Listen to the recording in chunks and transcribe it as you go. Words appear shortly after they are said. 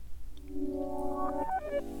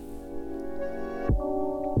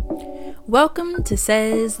Welcome to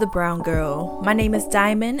Says the Brown Girl. My name is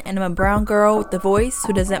Diamond, and I'm a brown girl with a voice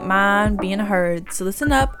who doesn't mind being heard. So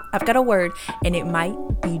listen up, I've got a word, and it might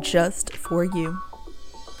be just for you.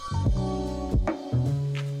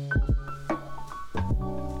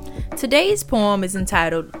 Today's poem is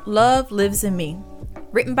entitled Love Lives in Me,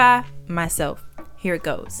 written by myself. Here it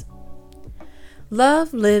goes.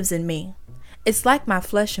 Love lives in me. It's like my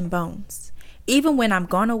flesh and bones. Even when I'm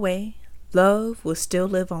gone away, love will still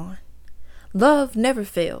live on. Love never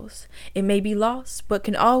fails. It may be lost, but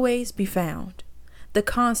can always be found. The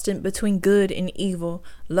constant between good and evil,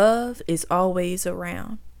 love is always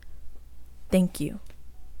around. Thank you.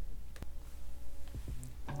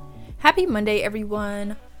 Happy Monday,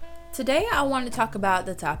 everyone. Today I want to talk about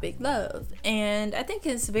the topic love, and I think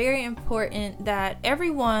it's very important that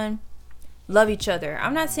everyone love each other.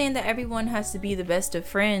 I'm not saying that everyone has to be the best of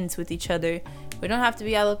friends with each other. We don't have to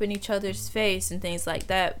be all up in each other's face and things like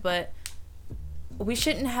that, but we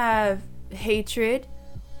shouldn't have hatred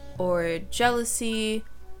or jealousy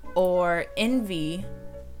or envy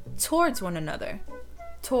towards one another.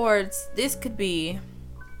 This could be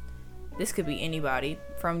anybody,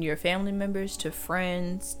 from your family members to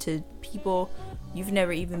friends to people you've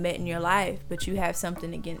never even met in your life, but you have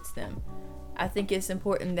something against them. I think it's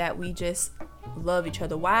important that we just love each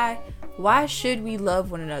other. Why should we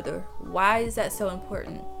love one another? Why is that so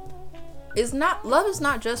important? Love is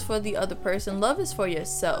not just for the other person. Love is for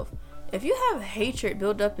yourself. If you have hatred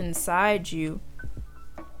built up inside you,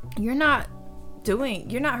 you're not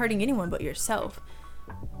hurting anyone but yourself.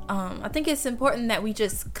 I think it's important that we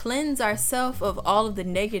just cleanse ourselves of all of the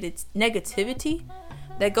negativity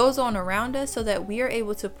that goes on around us so that we are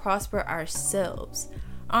able to prosper ourselves.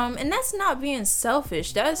 And that's not being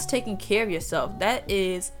selfish. That's taking care of yourself. That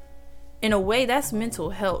is, in a way, that's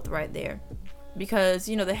mental health right there. Because,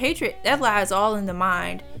 the hatred, that lies all in the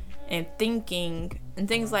mind and thinking and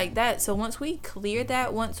things like that. So once we clear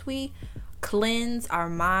that, once we cleanse our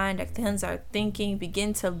mind, cleanse our thinking,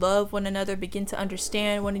 begin to love one another, begin to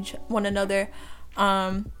understand one another,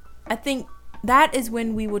 I think that is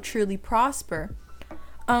when we will truly prosper.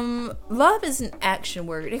 Love is an action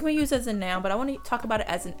word. It can be used as a noun, but I want to talk about it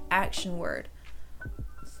as an action word.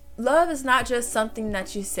 Love is not just something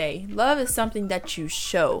that you say. Love is something that you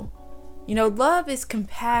show. Love is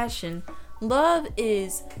compassion. Love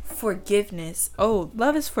is forgiveness. Oh,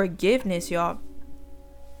 love is forgiveness, y'all.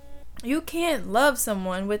 You can't love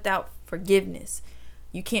someone without forgiveness.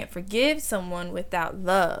 You can't forgive someone without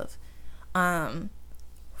love.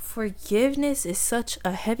 Forgiveness is such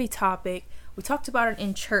a heavy topic. We talked about it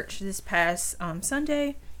in church this past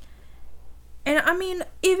Sunday. And I mean,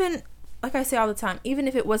 even, like I say all the time, even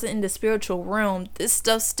if it wasn't in the spiritual realm, this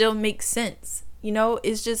stuff still makes sense.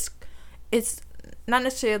 It's not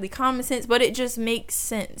necessarily common sense, but it just makes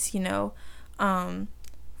sense,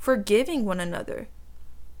 forgiving one another.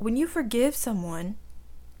 When you forgive someone,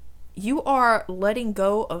 you are letting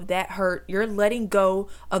go of that hurt. You're letting go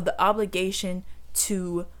of the obligation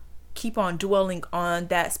to keep on dwelling on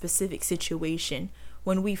that specific situation.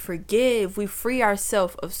 When we forgive, we free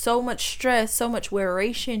ourselves of so much stress, so much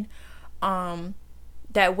worration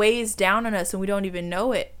that weighs down on us and we don't even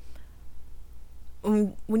know it.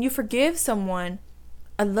 When you forgive someone,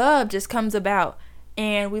 a love just comes about.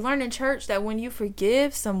 And we learn in church that when you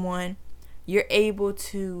forgive someone, you're able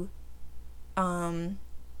to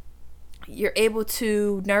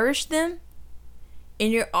nourish them,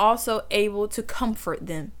 and you're also able to comfort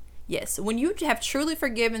them. Yes, when you have truly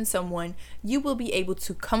forgiven someone, you will be able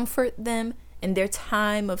to comfort them in their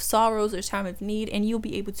time of sorrows or time of need, and you'll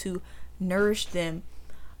be able to nourish them.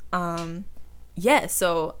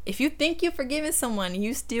 So if you think you've forgiven someone and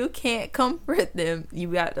you still can't comfort them, you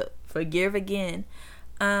got to forgive again.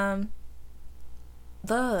 Love,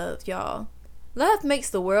 y'all. Love makes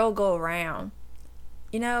the world go around.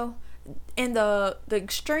 And the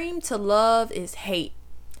extreme to love is hate.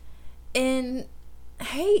 And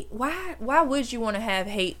hate, why would you want to have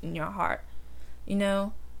hate in your heart?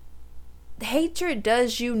 Hatred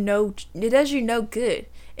does you no good.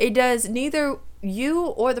 It does neither you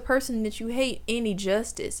or the person that you hate any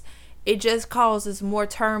justice. It just causes more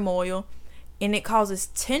turmoil, and it causes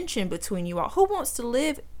tension between you all. Who wants to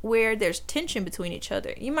live where there's tension between each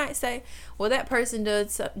other? You might say, well, that person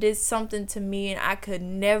did something to me and I could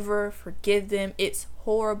never forgive them. It's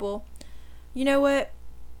horrible. You know what?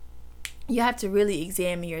 You have to really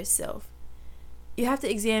examine yourself. You have to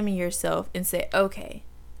examine yourself and say, okay,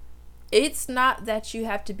 it's not that you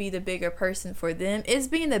have to be the bigger person for them. It's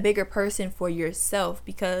being the bigger person for yourself,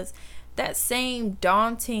 because that same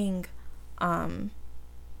daunting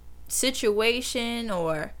situation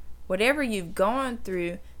or whatever you've gone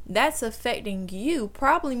through that's affecting you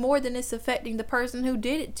probably more than it's affecting the person who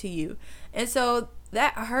did it to you. And so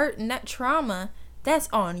that hurt and that trauma, that's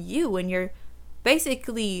on you. And you're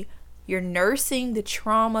nursing the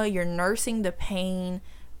trauma, you're nursing the pain,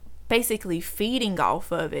 basically feeding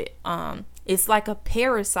off of it. It's like a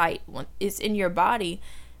parasite when it's in your body,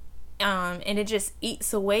 and it just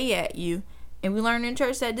eats away at you. And we learn in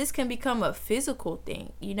church that this can become a physical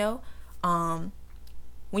thing, when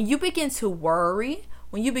you begin to worry,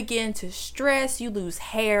 when you begin to stress, you lose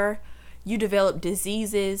hair, you develop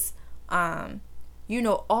diseases,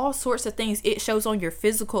 all sorts of things. It shows on your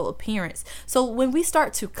physical appearance. So when we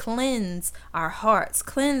start to cleanse our hearts,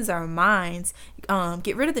 cleanse our minds,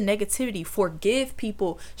 get rid of the negativity, forgive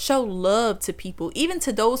people, show love to people, even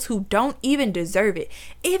to those who don't even deserve it,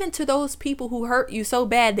 even to those people who hurt you so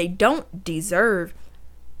bad they don't deserve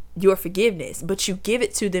your forgiveness, but you give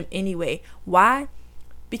it to them anyway. Why?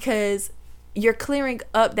 Because you're clearing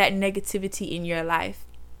up that negativity in your life.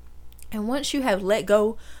 And once you have let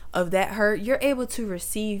go of that hurt, you're able to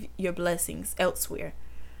receive your blessings elsewhere.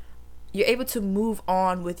 You're able to move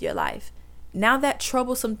on with your life. Now that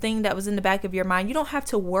troublesome thing that was in the back of your mind, you don't have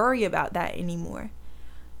to worry about that anymore.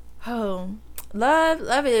 Oh,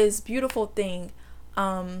 love is a beautiful thing.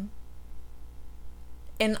 And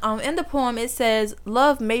in the poem it says,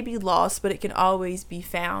 love may be lost, but it can always be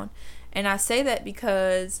found. And I say that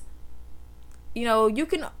because,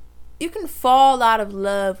 you can fall out of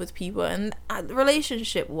love with people, and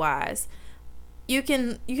relationship wise, you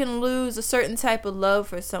can lose a certain type of love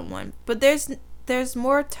for someone, but there's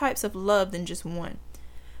more types of love than just one.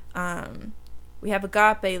 We have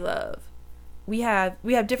agape love. We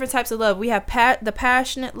have different types of love. We have the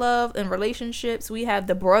passionate love in relationships. We have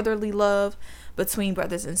the brotherly love between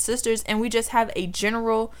brothers and sisters, and we just have a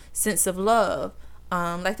general sense of love.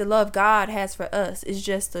 Like the love God has for us is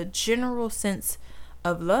just a general sense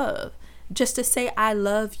of love. Just to say I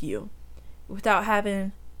love you without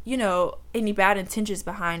having, any bad intentions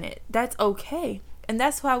behind it. That's okay. And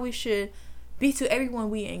that's why we should be to everyone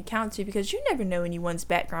we encounter, because you never know anyone's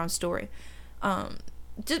background story.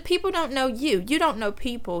 Just people don't know you. You don't know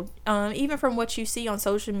people. Even from what you see on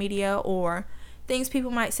social media or things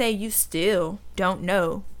people might say, you still don't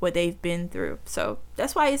know what they've been through. So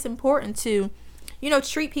that's why it's important to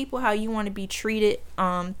treat people how you want to be treated.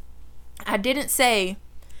 I didn't say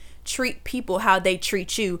treat people how they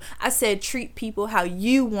treat you. I said treat people how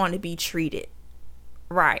you want to be treated.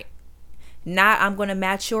 Right. Not I'm going to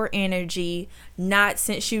match your energy. Not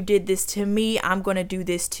since you did this to me, I'm going to do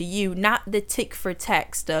this to you. Not the tick for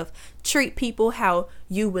tack stuff. Treat people how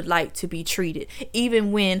you would like to be treated,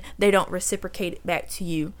 even when they don't reciprocate it back to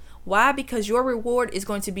you. Why? Because your reward is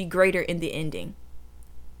going to be greater in the ending.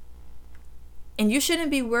 And you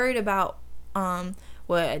shouldn't be worried about,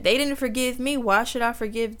 well, they didn't forgive me, why should I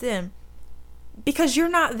forgive them? Because you're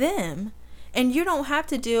not them. And you don't have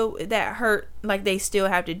to deal with that hurt like they still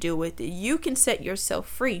have to deal with it. You can set yourself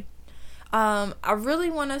free. I really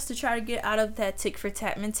want us to try to get out of that tick for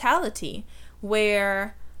tat mentality,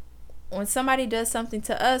 where when somebody does something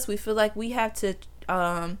to us, we feel like we have to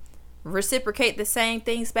reciprocate the same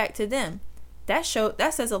things back to them. That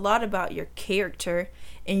says a lot about your character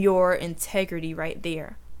and your integrity right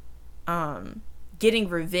there. Getting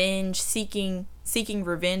revenge, seeking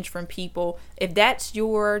revenge from people. If that's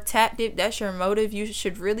your tactic, that's your motive, you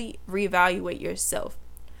should really reevaluate yourself.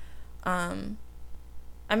 I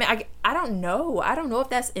don't know. I don't know if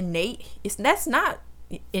that's innate. That's not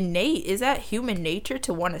innate. Is that human nature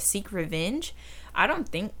to want to seek revenge? I don't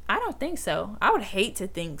think so. I would hate to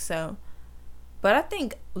think so. But I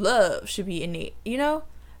think love should be innate,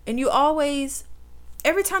 And you always,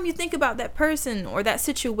 every time you think about that person or that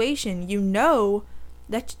situation,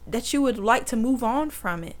 that you would like to move on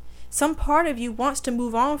from it. Some part of you wants to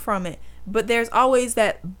move on from it, but there's always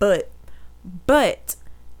that but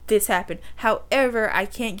this happened. However, I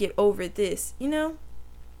can't get over this,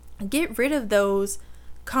 Get rid of those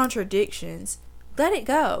contradictions. Let it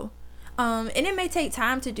go. And it may take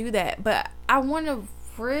time to do that, but I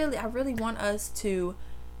really want us to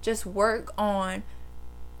just work on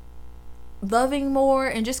loving more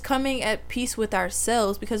and just coming at peace with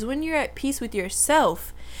ourselves. Because when you're at peace with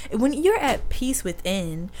yourself, when you're at peace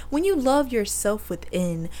within, when you love yourself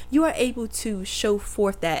within, you are able to show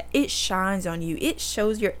forth that. It shines on you. It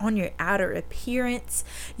shows on your outer appearance.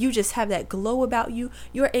 You just have that glow about you.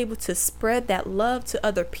 You're able to spread that love to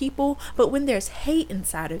other people. But when there's hate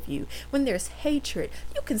inside of you, when there's hatred,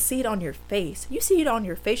 you can see it on your face. You see it on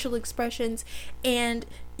your facial expressions. And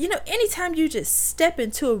anytime you just step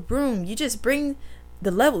into a room, you just bring the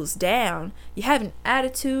levels down. You have an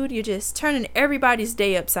attitude. You're just turning everybody's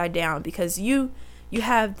day upside down because you You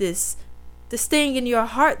have this thing in your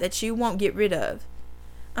heart that you won't get rid of.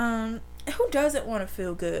 Who doesn't want to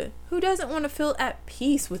feel good? Who doesn't want to feel at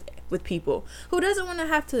peace with people? Who doesn't want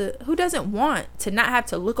to not have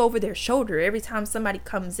to look over their shoulder every time somebody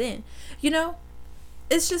comes in?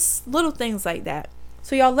 It's just little things like that.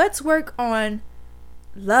 So y'all, let's work on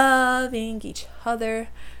loving each other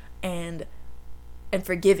and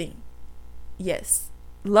forgiving. Yes,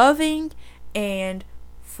 loving and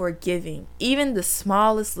forgiving. Even the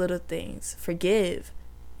smallest little things. Forgive.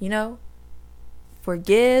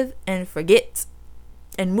 Forgive and forget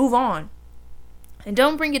and move on. And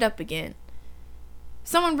don't bring it up again. If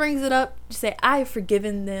someone brings it up, just say, I have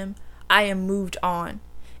forgiven them. I am moved on.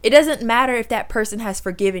 It doesn't matter if that person has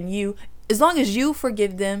forgiven you, as long as you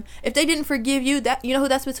forgive them. If they didn't forgive you, that who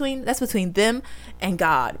that's between? That's between them and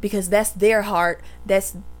God, because that's their heart,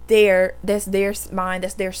 that's their mind,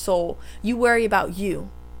 that's their soul. You worry about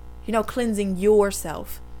you, cleansing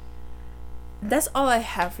yourself. That's all I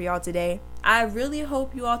have for y'all today. I really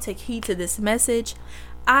hope you all take heed to this message.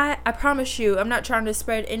 I promise you, I'm not trying to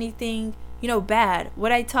spread anything, bad.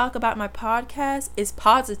 What I talk about in my podcast is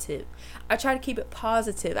positive. I try to keep it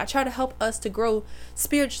positive. I try to help us to grow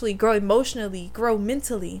spiritually, grow emotionally, grow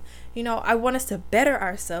mentally. I want us to better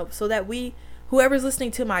ourselves so that whoever's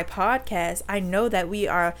listening to my podcast, I know that we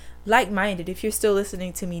are like-minded. If you're still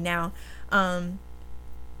listening to me now,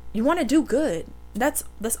 you want to do good. That's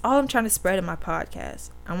all I'm trying to spread in my podcast.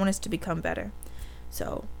 I want us to become better.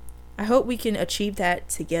 So I hope we can achieve that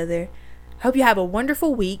together. I hope you have a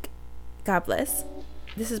wonderful week. God bless.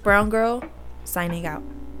 This is Brown Girl signing out.